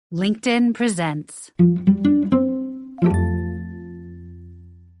LinkedIn presents.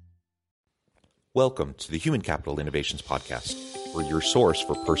 Welcome to the Human Capital Innovations Podcast. We're your source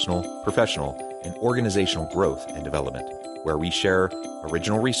for personal, professional, and organizational growth and development, where we share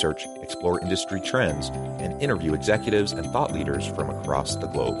original research, explore industry trends, and interview executives and thought leaders from across the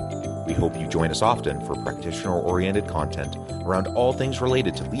globe. We hope you join us often for practitioner-oriented content around all things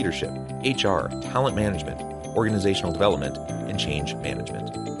related to leadership, HR, talent management, organizational development, and change management.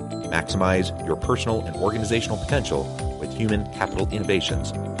 Maximize your personal and organizational potential with Human Capital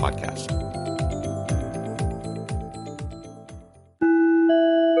Innovations Podcast.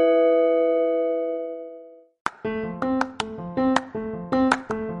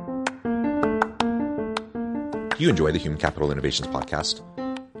 Do you enjoy the Human Capital Innovations Podcast?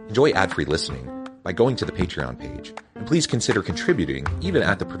 Enjoy ad-free listening by going to the Patreon page, and please consider contributing even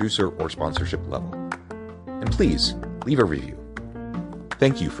at the producer or sponsorship level. And please leave a review.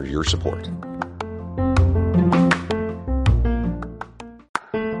 Thank you for your support.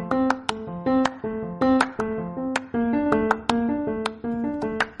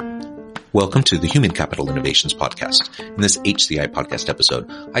 Welcome to the Human Capital Innovations Podcast. In this HCI podcast episode,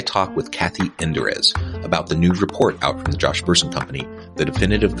 I talk with Kathy Enderes about the new report out from the Josh Bersin Company, The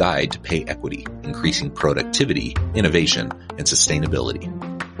Definitive Guide to Pay Equity, Increasing Productivity, Innovation, and Sustainability.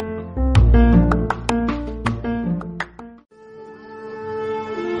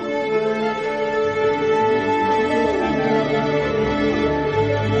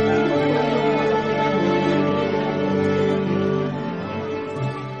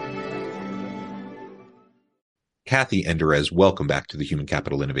 Kathy Enderes, welcome back to the Human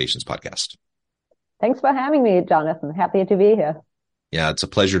Capital Innovations Podcast. Thanks for having me, Jonathan. Happy to be here. Yeah, it's a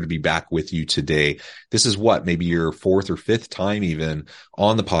pleasure to be back with you today. This is maybe your fourth or fifth time even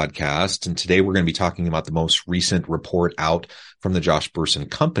on the podcast. And today we're going to be talking about the most recent report out from the Josh Bersin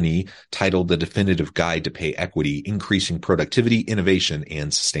Company titled The Definitive Guide to Pay Equity, Increasing Productivity, Innovation,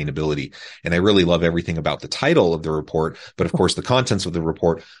 and Sustainability. And I really love everything about the title of the report, but of course the contents of the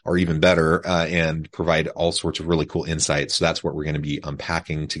report are even better and provide all sorts of really cool insights. So that's what we're going to be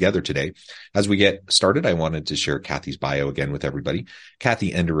unpacking together today. As we get started, I wanted to share Kathy's bio again with everybody.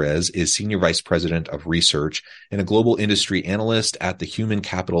 Kathy Enderes is Senior Vice President of Research and a global industry analyst at the human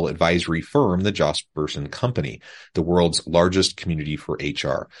capital advisory firm, the Josh Bersin Company, the world's largest community for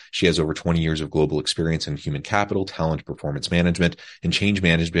HR. She has over 20 years of global experience in human capital, talent, performance management, and change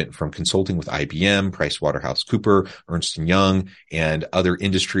management from consulting with IBM, PricewaterhouseCoopers, Ernst & Young, and other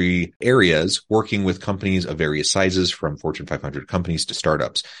industry areas, working with companies of various sizes from Fortune 500 companies to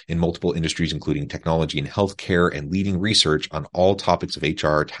startups in multiple industries, including technology and healthcare, and leading research on all topics of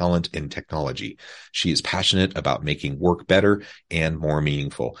HR, talent, and technology. She is passionate about making work better and more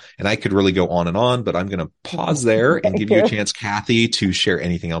meaningful. And I could really go on, but I'm going to pause there and give you a chance, Kathy, to share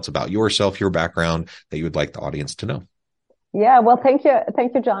anything else about yourself, your background that you would like the audience to know. Yeah, well, thank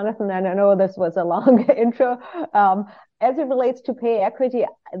you, Jonathan. And I know this was a long intro. As it relates to pay equity,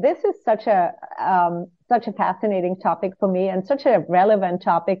 this is such a fascinating topic for me, and such a relevant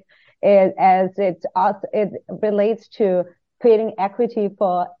topic as it relates to creating equity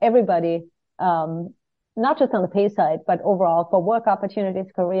for everybody, not just on the pay side, but overall for work opportunities,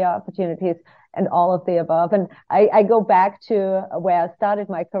 career opportunities, and all of the above. And I go back to where I started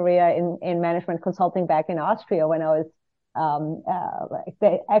my career in management consulting back in Austria, when I was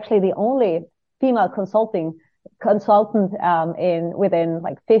actually the only female consultant within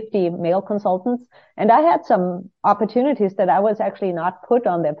like 50 male consultants. And I had some opportunities that I was actually not put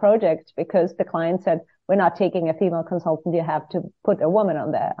on their projects because the client said, we're not taking a female consultant. You have to put a woman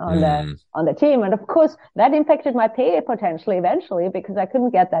on the team. And of course, that impacted my pay potentially eventually, because I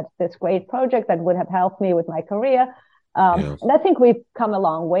couldn't get this great project that would have helped me with my career. And I think we've come a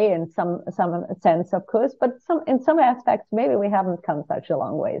long way in some sense, of course, but in some aspects, maybe we haven't come such a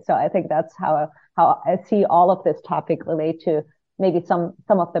long way. So I think that's how I see all of this topic relate to maybe some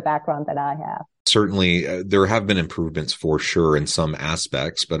of the background that I have. Certainly, there have been improvements for sure in some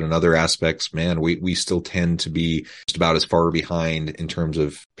aspects, but in other aspects, man, we still tend to be just about as far behind in terms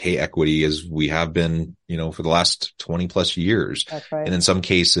of pay equity as we have been, for the last 20 plus years. That's right. And in some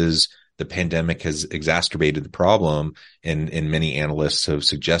cases, the pandemic has exacerbated the problem, and many analysts have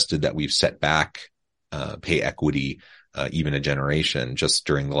suggested that we've set back pay equity even a generation just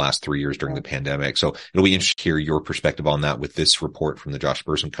during the last 3 years during the pandemic. So it'll be interesting to hear your perspective on that with this report from the Josh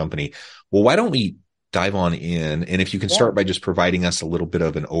Bersin Company. Well, why don't we dive on in? And if you can start by just providing us a little bit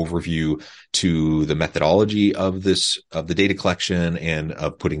of an overview to the methodology of the data collection and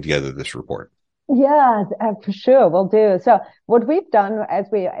of putting together this report. Yeah, for sure, we'll do. So what we've done as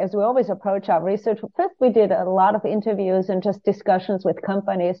we always approach our research, first we did a lot of interviews and just discussions with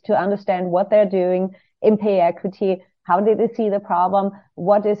companies to understand what they're doing in pay equity. How did they see the problem?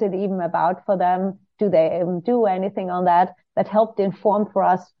 What is it even about for them? Do they even do anything on that? That helped inform for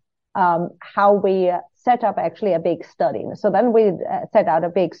us how we set up actually a big study. So then we set out a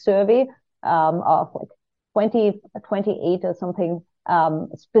big survey of like 28 or something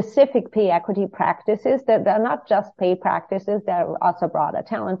specific pay equity practices that are not just pay practices, they're also broader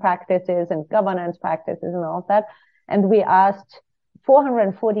talent practices and governance practices and all of that. And we asked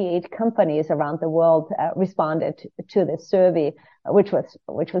 448 companies around the world responded to this survey, which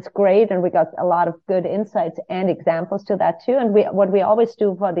was great, and we got a lot of good insights and examples to that too. And what we always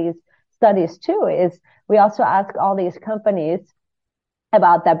do for these studies too is we also ask all these companies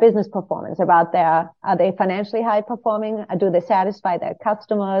about their business performance, about are they financially high performing? Do they satisfy their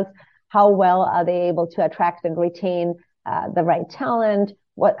customers? How well are they able to attract and retain the right talent?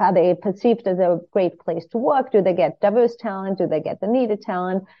 What are they perceived as a great place to work? Do they get diverse talent? Do they get the needed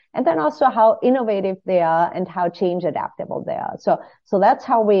talent? And then also how innovative they are and how change adaptable they are. So that's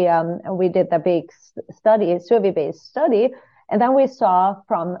how we did the big study, survey-based study. And then we saw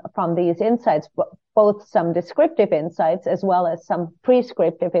from these insights, both some descriptive insights as well as some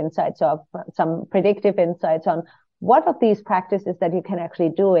prescriptive insights or some predictive insights on what of these practices that you can actually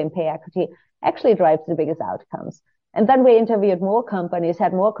do in pay equity actually drives the biggest outcomes. And then we interviewed more companies,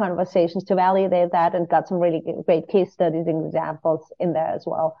 had more conversations to validate that, and got some really great case studies and examples in there as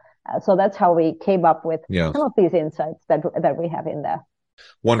well. So that's how we came up with some of these insights that we have in there.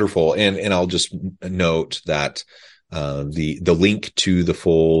 Wonderful. And I'll just note that the link to the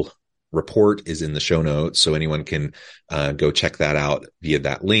full report is in the show notes, so anyone can go check that out via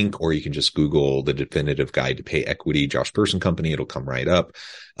that link, or you can just Google the Definitive Guide to Pay Equity, Josh Person Company. It'll come right up,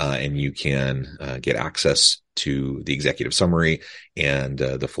 and you can get access to the executive summary and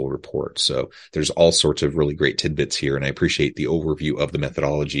the full report. So there's all sorts of really great tidbits here, and I appreciate the overview of the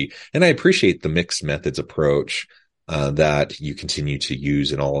methodology, and I appreciate the mixed methods approach that you continue to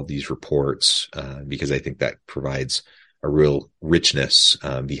use in all of these reports, because I think that provides a real richness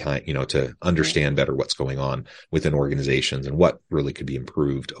behind, to understand better what's going on within organizations and what really could be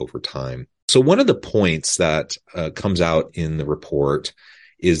improved over time. So one of the points that comes out in the report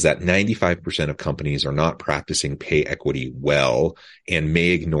is that 95% of companies are not practicing pay equity well and may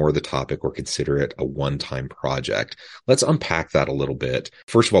ignore the topic or consider it a one-time project. Let's unpack that a little bit.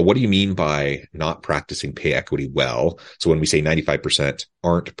 First of all, what do you mean by not practicing pay equity well? So when we say 95%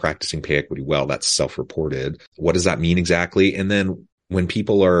 aren't practicing pay equity well, that's self-reported. What does that mean exactly? And then when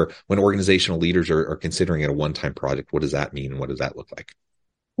organizational leaders are considering it a one-time project, what does that mean? And what does that look like?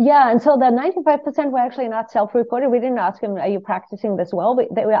 Yeah, and so the 95% were actually not self-reported. We didn't ask them, are you practicing this well?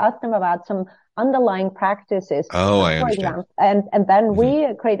 We asked them about some underlying practices. Oh, I understand. And then we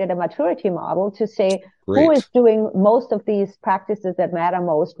created a maturity model to say Great. Who is doing most of these practices that matter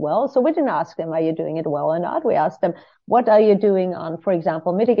most well. So we didn't ask them, are you doing it well or not? We asked them, what are you doing on, for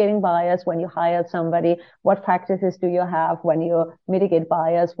example, mitigating bias when you hire somebody? What practices do you have when you mitigate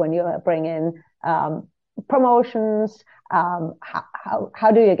bias, when you bring in promotions?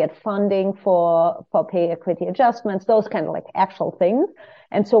 How do you get funding for pay equity adjustments? Those kind of like actual things.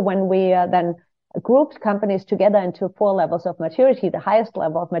 And so when we then grouped companies together into 4 levels of maturity, the highest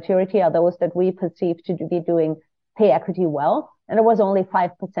level of maturity are those that we perceive to be doing pay equity well. And it was only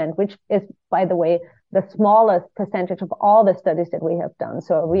 5%, which is, by the way, the smallest percentage of all the studies that we have done.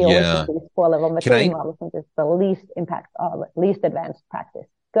 So we always do these 4-level maturity models, and it's the least impact, least advanced practice.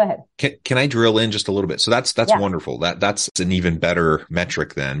 Go ahead. Can I drill in just a little bit? So that's wonderful. That's an even better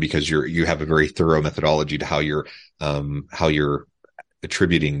metric then, because you have a very thorough methodology to how you're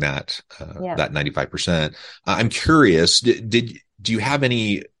attributing that 95%. I'm curious, do you have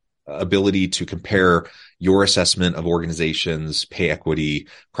any ability to compare your assessment of organizations' pay equity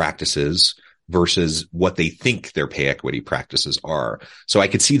practices versus what they think their pay equity practices are? So I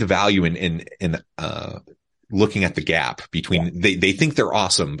could see the value in looking at the gap between they think they're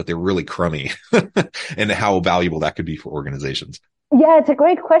awesome, but they're really crummy, and how valuable that could be for organizations. Yeah, it's a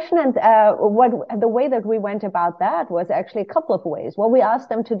great question. And the way that we went about that was actually a couple of ways. Well, we asked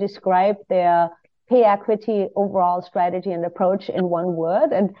them to describe their pay equity overall strategy and approach in one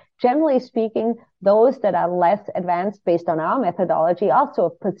word. And generally speaking, those that are less advanced based on our methodology also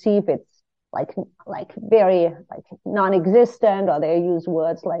perceive it's like very non-existent, or they use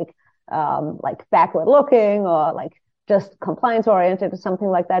words like backward looking, or like just compliance oriented or something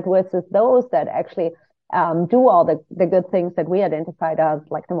like that, versus those that actually do all the good things that we identified as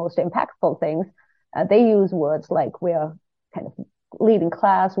like the most impactful things. They use words like we're kind of leading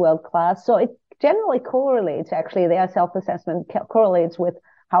class, world class. So it generally correlates, actually, their self-assessment correlates with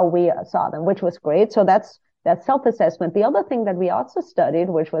how we saw them, which was great. So that's self-assessment. The other thing that we also studied,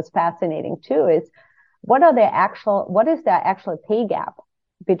 which was fascinating too, is what is their actual pay gap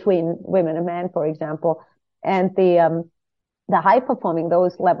between women and men, for example. And the high performing,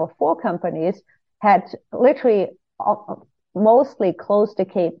 those level 4 companies had literally mostly close to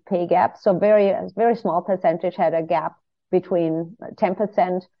pay gap. So very, very small percentage had a gap between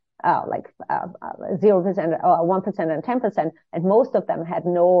 10%, 0% or 1% and 10%. And most of them had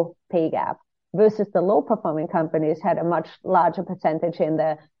no pay gap, versus the low performing companies had a much larger percentage in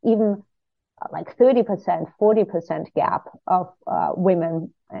the even like 30%, 40% gap of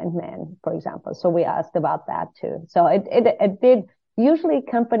women and men, for example. So we asked about that too. So it did. Usually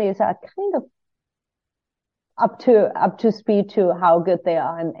companies are kind of up to speed to how good they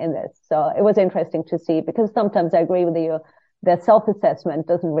are in this. So it was interesting to see, because sometimes I agree with you, the self-assessment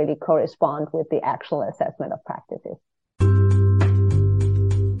doesn't really correspond with the actual assessment of practices.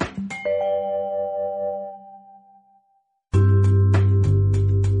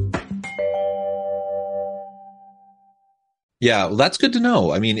 Yeah, well, that's good to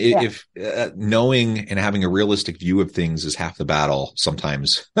know. I mean, if knowing and having a realistic view of things is half the battle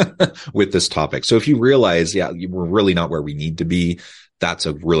sometimes with this topic. So if you realize, we're really not where we need to be, that's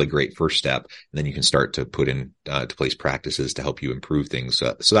a really great first step. And then you can start to put in to place practices to help you improve things.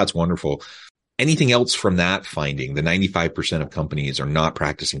 So that's wonderful. Anything else from that finding, the 95% of companies are not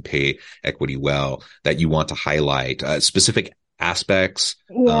practicing pay equity well, that you want to highlight, specific aspects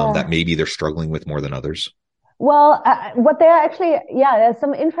that maybe they're struggling with more than others? Well, what they're actually, there's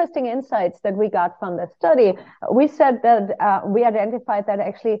some interesting insights that we got from the study. We said that we identified that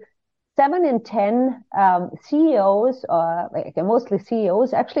actually 7 in 10 CEOs, or mostly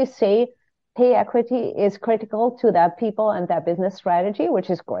CEOs, actually say pay equity is critical to their people and their business strategy, which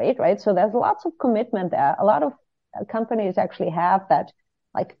is great, right? So there's lots of commitment there. A lot of companies actually have that.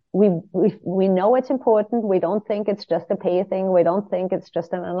 Like we know it's important. We don't think it's just a pay thing. We don't think it's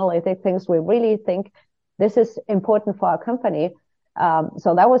just an analytic thing. We really think this is important for our company.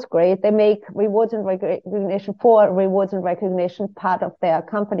 So that was great. They make rewards and recognition part of their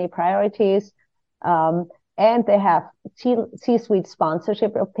company priorities. And they have C-suite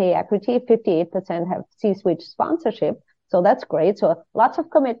sponsorship of pay equity. 58% have C-suite sponsorship. So that's great. So lots of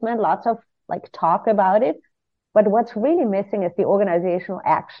commitment, lots of talk about it. But what's really missing is the organizational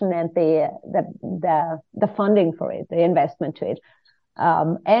action and the funding for it, the investment to it.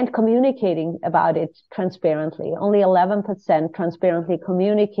 And communicating about it transparently. Only 11% transparently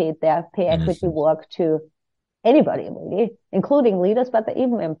communicate their pay equity work to anybody, really, including leaders, but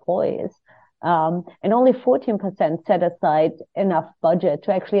even employees. And only 14% set aside enough budget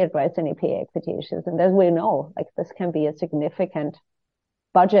to actually address any pay equity issues. And as we know, this can be a significant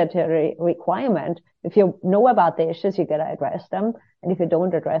budgetary requirement. If you know about the issues, you got to address them. And if you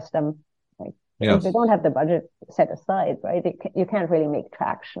don't address them, if you don't have the budget set aside, right, you can't really make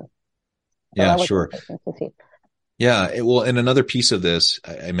traction. So sure. To see. Yeah. Well, and another piece of this,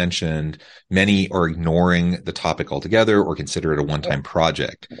 I mentioned many are ignoring the topic altogether or consider it a one-time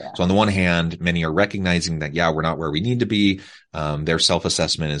project. Yeah. So on the one hand, many are recognizing that, we're not where we need to be. Their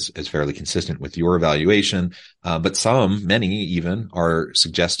self-assessment is fairly consistent with your evaluation. But many even are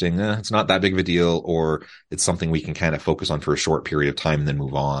suggesting it's not that big of a deal, or it's something we can kind of focus on for a short period of time and then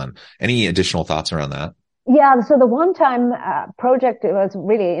move on. Any additional thoughts around that? Yeah. So the one-time project was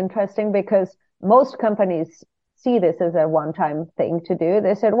really interesting because most companies see this as a one-time thing to do.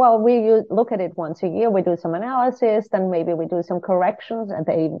 They said, well, we look at it once a year, we do some analysis, then maybe we do some corrections, and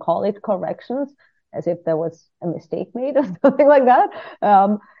they even call it corrections, as if there was a mistake made or something like that.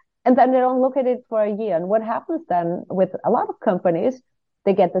 And then they don't look at it for a year. And what happens then with a lot of companies,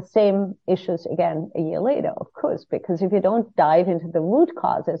 they get the same issues again a year later, of course, because if you don't dive into the root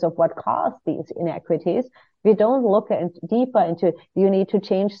causes of what caused these inequities, if you don't look deeper into, do you need to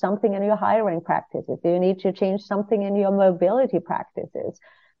change something in your hiring practices? Do you need to change something in your mobility practices?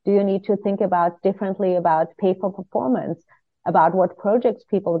 Do you need to think differently about pay for performance, about what projects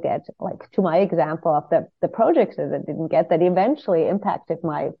people get? Like to my example of the projects that I didn't get that eventually impacted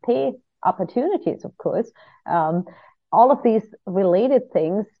my pay opportunities, of course. All of these related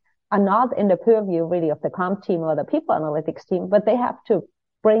things are not in the purview really of the comp team or the people analytics team, but they have to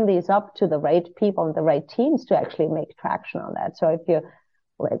bring these up to the right people and the right teams to actually make traction on that. So if you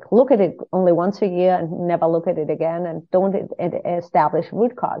look at it only once a year and never look at it again and don't establish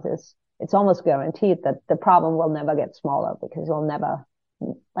root causes, it's almost guaranteed that the problem will never get smaller because you'll never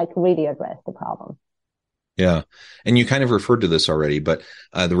really address the problem. Yeah. And you kind of referred to this already, but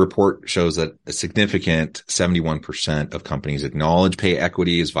the report shows that a significant 71% of companies acknowledge pay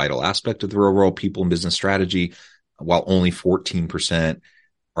equity as a vital aspect of their overall people and business strategy, while only 14%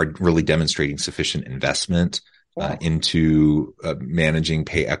 are really demonstrating sufficient investment into managing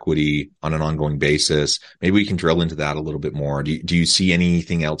pay equity on an ongoing basis. Maybe we can drill into that a little bit more. Do you see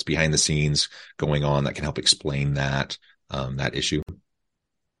anything else behind the scenes going on that can help explain that issue?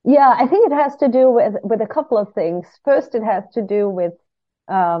 Yeah, I think it has to do with a couple of things. First, it has to do with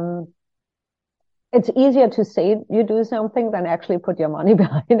um, it's easier to say you do something than actually put your money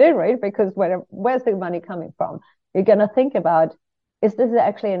behind it, right? Because where's the money coming from? You're going to think about, is this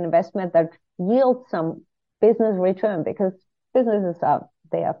actually an investment that yields some business return? Because businesses are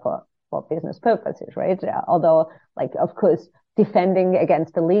there for business purposes, right? Although, like, of course, defending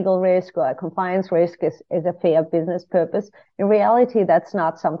against a legal risk or a compliance risk is a fair business purpose. In reality, that's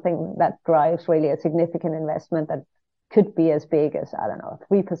not something that drives really a significant investment that could be as big as, I don't know,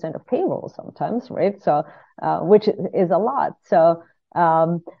 3% of payroll sometimes, right? So, which is a lot. So,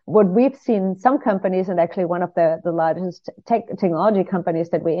 what we've seen some companies, and actually one of the largest technology companies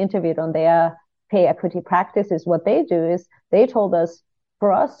that we interviewed on their pay equity practices, what they do is they told us,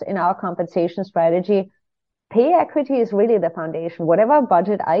 for us in our compensation strategy, pay equity is really the foundation. Whatever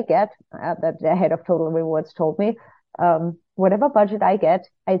budget I get, that the head of Total Rewards told me, whatever budget I get,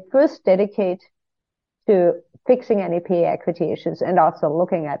 I first dedicate to fixing any pay equity issues and also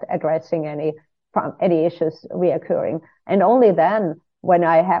looking at addressing any issues reoccurring. And only then, when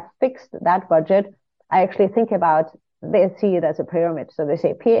I have fixed that budget, I actually think about, they see it as a pyramid. So they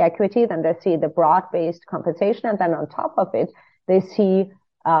say pay equity, then they see the broad-based compensation, and then on top of it, they see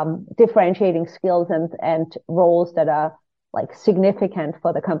differentiating skills and roles that are like significant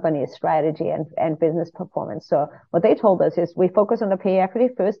for the company's strategy and business performance. So what they told us is we focus on the pay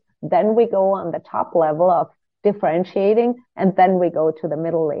equity first, then we go on the top level of differentiating, and then we go to the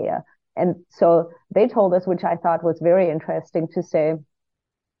middle layer. And so they told us, which I thought was very interesting to say,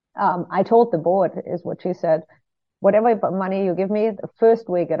 I told the board, is what she said, whatever money you give me, the first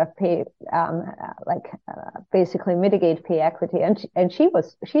we're going to pay, basically mitigate pay equity. And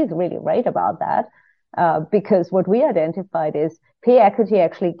she's really right about that. Because what we identified is pay equity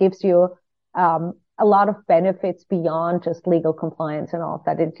actually gives you, a lot of benefits beyond just legal compliance and all of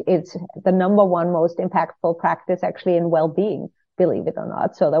that. It's the number one most impactful practice actually in well-being, believe it or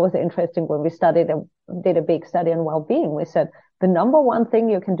not. So that was interesting when we did a big study on well-being. We said the number one thing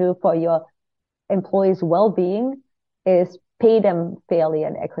you can do for your employees' well-being is pay them fairly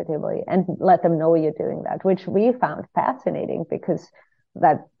and equitably and let them know you're doing that, which we found fascinating because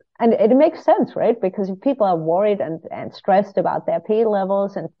and it makes sense, right? Because if people are worried and stressed about their pay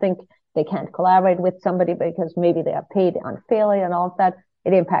levels and think they can't collaborate with somebody because maybe they are paid unfairly and all of that,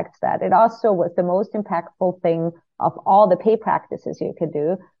 it impacts that. It also was the most impactful thing of all the pay practices you could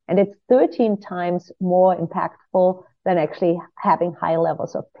do. And it's 13 times more impactful than actually having high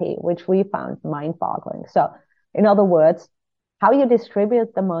levels of pay, which we found mind-boggling. So in other words, how you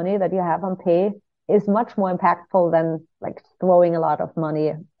distribute the money that you have on pay is much more impactful than like throwing a lot of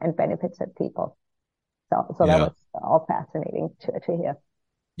money and benefits at people. So that was all fascinating to hear.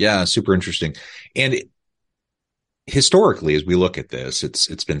 Yeah, super interesting. And historically, as we look at this,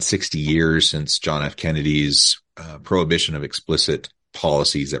 it's been 60 years since John F. Kennedy's prohibition of explicit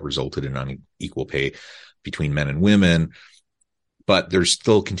policies that resulted in unequal pay between men and women. But there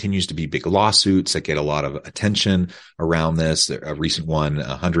still continues to be big lawsuits that get a lot of attention around this. A recent one,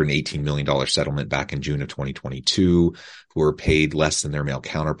 $118 million settlement back in June of 2022, who were paid less than their male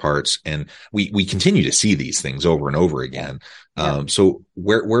counterparts. And we continue to see these things over and over again. Yeah. So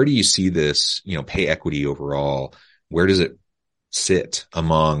where do you see this, pay equity overall? Where does it sit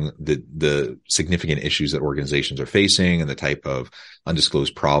among the significant issues that organizations are facing and the type of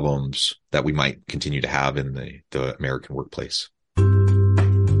undisclosed problems that we might continue to have in the American workplace?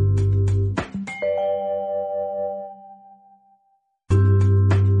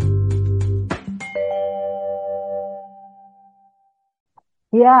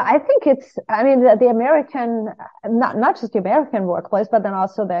 Yeah, I think the American, not just the American workplace, but then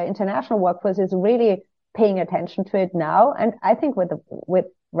also the international workplace is really paying attention to it now. And I think with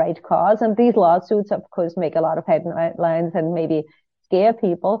right cause, and these lawsuits, of course, make a lot of headlines and maybe scare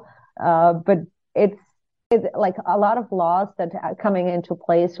people. But it's like a lot of laws that are coming into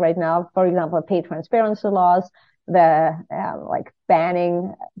place right now. For example, pay transparency laws, the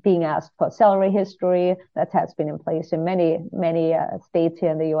banning being asked for salary history that has been in place in many states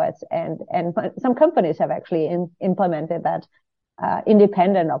here in the U.S. and some companies have actually implemented that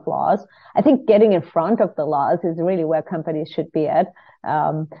independent of laws. I think getting in front of the laws is really where companies should be at.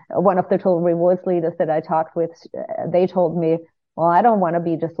 One of the total rewards leaders that I talked with, they told me, well, I don't want to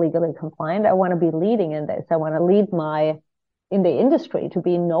be just legally compliant. I want to be leading in this. I want to lead in the industry to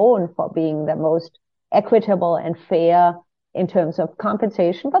be known for being the most equitable and fair in terms of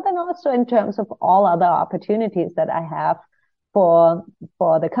compensation, but then also in terms of all other opportunities that I have for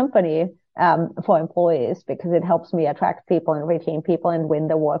the company, for employees, because it helps me attract people and retain people and win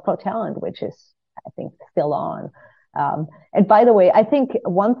the war for talent, which is, I think, still on. And by the way, I think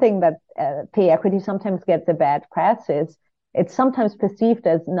one thing that pay equity sometimes gets a bad press is it's sometimes perceived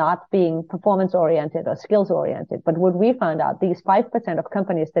as not being performance oriented or skills oriented. But what we found out, these 5% of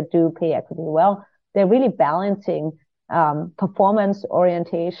companies that do pay equity well, they're really balancing performance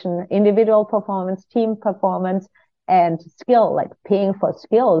orientation, individual performance, team performance, and skill, like paying for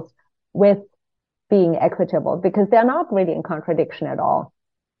skills with being equitable, because they're not really in contradiction at all.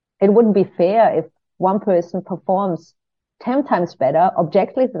 It wouldn't be fair if one person performs 10 times better,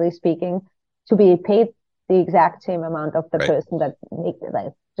 objectively speaking, to be paid the exact same amount of the person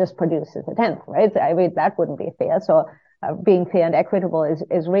that just produces a tenth, right? I mean, that wouldn't be fair. So being fair and equitable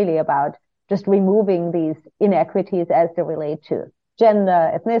is really about just removing these inequities as they relate to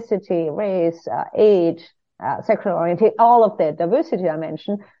gender, ethnicity, race, age, sexual orientation, all of the diversity I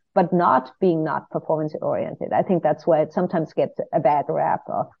mentioned, but not being not performance oriented. I think that's why it sometimes gets a bad rap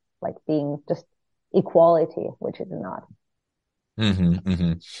of like being just equality, which is not. Mm-hmm,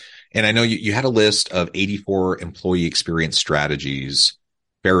 mm-hmm. And I know you had a list of 84 employee experience strategies,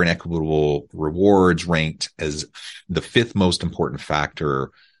 fair and equitable rewards ranked as the fifth most important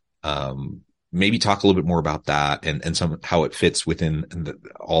factor. Maybe talk a little bit more about that and how it fits within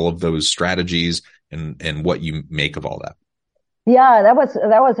all of those strategies and what you make of all that. Yeah, that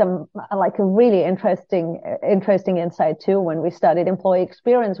was a really interesting insight too. When we studied employee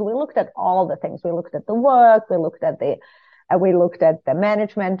experience, we looked at all the things. We looked at the work, we looked at the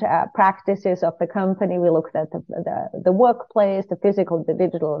management practices of the company. We looked at the workplace, the physical, the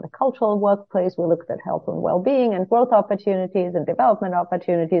digital, the cultural workplace. We looked at health and well-being and growth opportunities and development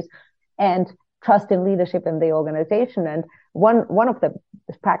opportunities and trust and leadership in the organization. And one of the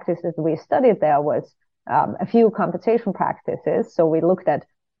practices we studied there was a few compensation practices. So we looked at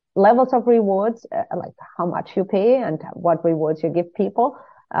levels of rewards, like how much you pay and what rewards you give people.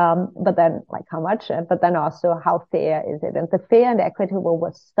 But then like how much, but then also how fair is it? And the fair and equitable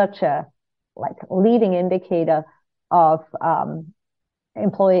was such a like leading indicator of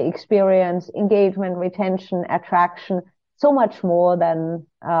employee experience, engagement, retention, attraction, so much more than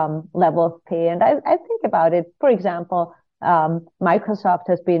level of pay. And I think about it, for example, Microsoft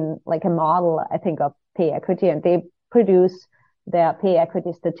has been like a model, I think, of pay equity, and they produce their pay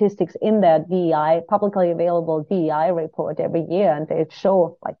equity statistics in their DEI, publicly available DEI report every year. And they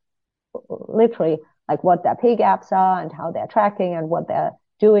show like literally like what their pay gaps are and how they're tracking and what they're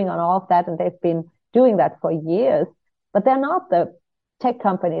doing on all of that. And they've been doing that for years, but they're not the tech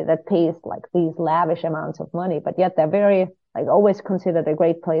company that pays like these lavish amounts of money, but yet they're very like always considered a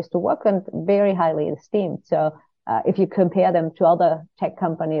great place to work and very highly esteemed. So if you compare them to other tech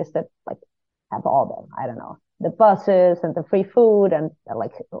companies that like have all the, I don't know, the buses and the free food and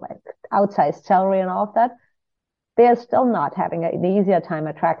like outsized salary and all of that, they're still not having an easier time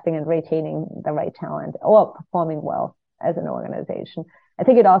attracting and retaining the right talent or performing well as an organization. I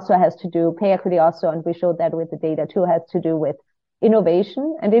think it also has to do, pay equity also, and we showed that with the data too, has to do with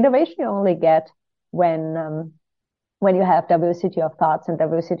innovation. And innovation you only get when you have diversity of thoughts and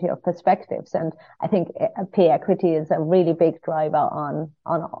diversity of perspectives. And I think pay equity is a really big driver on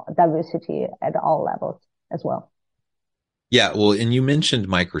diversity at all levels as well. Yeah, well, and you mentioned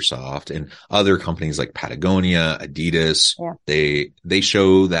Microsoft and other companies like Patagonia, Enderes. Yeah. They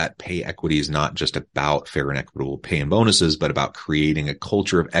show that pay equity is not just about fair and equitable pay and bonuses, but about creating a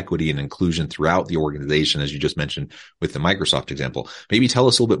culture of equity and inclusion throughout the organization, as you just mentioned with the Microsoft example. Maybe tell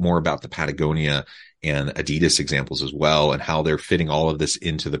us a little bit more about the Patagonia and Enderes examples as well, and how they're fitting all of this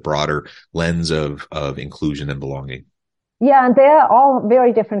into the broader lens of inclusion and belonging. Yeah, and they're all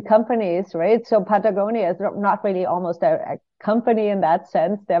very different companies, right? So Patagonia is not really almost a company in that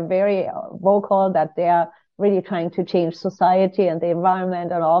sense. They're very vocal that they're really trying to change society and the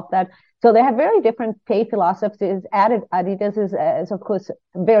environment and all of that. So they have very different pay philosophies. Adidas is of course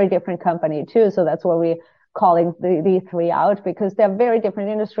a very different company too. So that's why we're calling the three out, because they're very different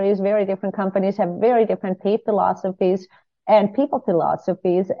industries, very different companies, have very different pay philosophies and people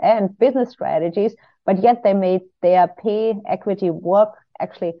philosophies and business strategies. But yet they made their pay equity work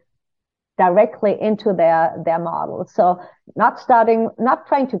actually directly into their model. So not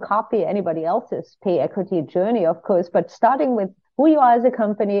trying to copy anybody else's pay equity journey, of course, but starting with who you are as a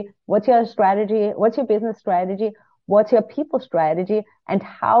company, what's your strategy, what's your business strategy, what's your people strategy, and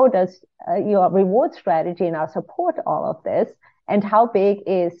how does your reward strategy now support all of this, and how big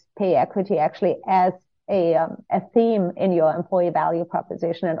is pay equity actually as a theme in your employee value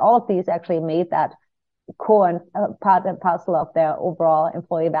proposition. And all of these actually made that core and part and parcel of their overall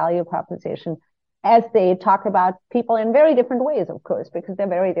employee value proposition, as they talk about people in very different ways, of course, because they're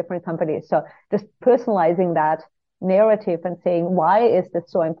very different companies. So just personalizing that narrative and saying, why is this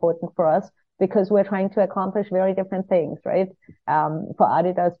so important for us? Because we're trying to accomplish very different things, right? For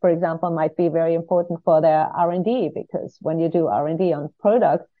Adidas, for example, might be very important for their R&D, because when you do R&D on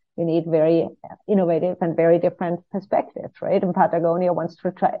products, you need very innovative and very different perspectives, right? And Patagonia wants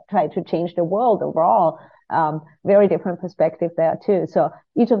to try to change the world overall. Very different perspective there too. So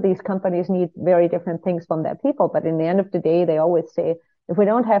each of these companies need very different things from their people. But in the end of the day, they always say, if we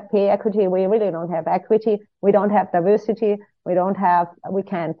don't have pay equity, we really don't have equity. We don't have diversity. We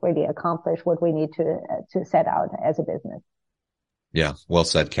can't really accomplish what we need to set out as a business. Yeah, well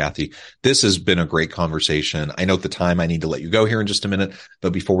said, Kathy. This has been a great conversation. I know at the time I need to let you go here in just a minute,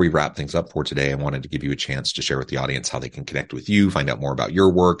 but before we wrap things up for today, I wanted to give you a chance to share with the audience how they can connect with you, find out more about your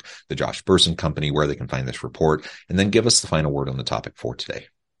work, the Josh Bersin Company, where they can find this report, and then give us the final word on the topic for today.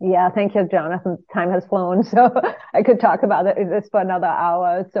 Yeah, thank you, Jonathan. Time has flown, so I could talk about this for another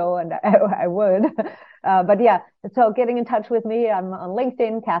hour or so, and I would. But yeah, so getting in touch with me, I'm on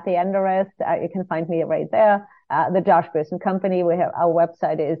LinkedIn, Kathy Enderes. You can find me right there. The Josh Bersin Company, our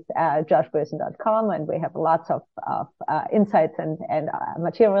website is joshbersin.com, and we have lots of insights and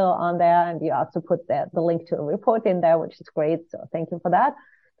material on there. And you also put the link to a report in there, which is great. So thank you for that.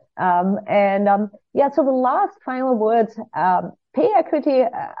 So the last final words, pay equity.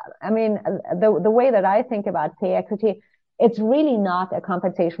 The way that I think about pay equity, it's really not a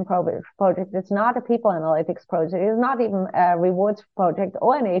compensation project. It's not a people analytics project. It's not even a rewards project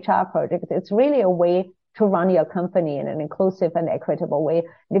or an HR project. It's really a way to run your company in an inclusive and equitable way.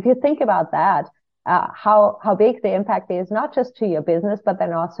 And if you think about that, how big the impact is, not just to your business, but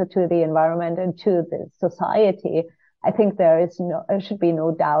then also to the environment and to the society, I think there should be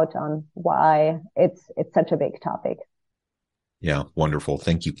no doubt on why it's such a big topic. Yeah, wonderful.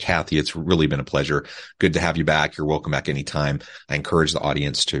 Thank you, Kathy. It's really been a pleasure. Good to have you back. You're welcome back anytime. I encourage the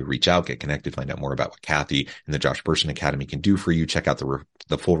audience to reach out, get connected, find out more about what Kathy and the Josh Bersin Academy can do for you. Check out the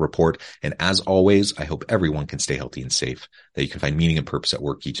full report. And as always, I hope everyone can stay healthy and safe, that you can find meaning and purpose at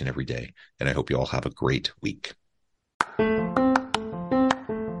work each and every day. And I hope you all have a great week. Do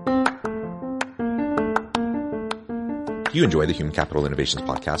you enjoy the Human Capital Innovations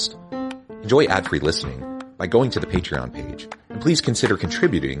podcast? Enjoy ad-free listening by going to the Patreon page, and please consider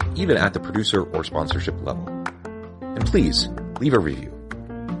contributing even at the producer or sponsorship level. And please leave a review.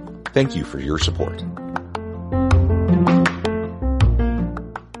 Thank you for your support.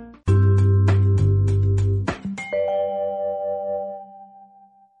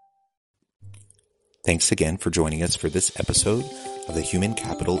 Thanks again for joining us for this episode of the Human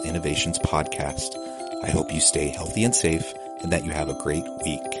Capital Innovations podcast. I hope you stay healthy and safe, and that you have a great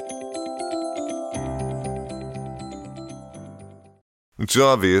week. It's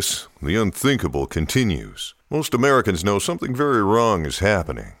obvious. The unthinkable continues. Most Americans know something very wrong is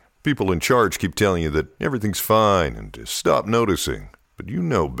happening. People in charge keep telling you that everything's fine and to stop noticing. But you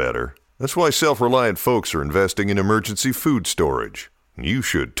know better. That's why self-reliant folks are investing in emergency food storage. You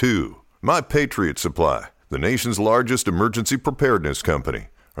should too. My Patriot Supply, the nation's largest emergency preparedness company,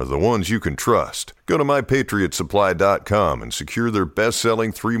 are the ones you can trust. Go to mypatriotsupply.com and secure their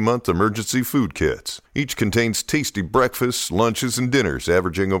best-selling 3-month emergency food kits. Each contains tasty breakfasts, lunches, and dinners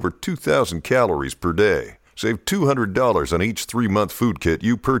averaging over 2,000 calories per day. Save $200 on each 3-month food kit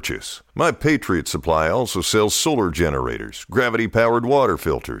you purchase. My Patriot Supply also sells solar generators, gravity-powered water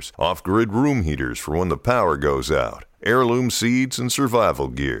filters, off-grid room heaters for when the power goes out, heirloom seeds, and survival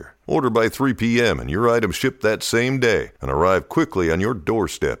gear. Order by 3 p.m. and your items ship that same day and arrive quickly on your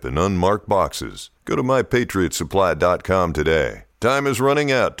doorstep in unmarked boxes. Go to mypatriotsupply.com today. Time is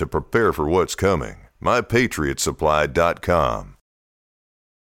running out to prepare for what's coming. mypatriotsupply.com.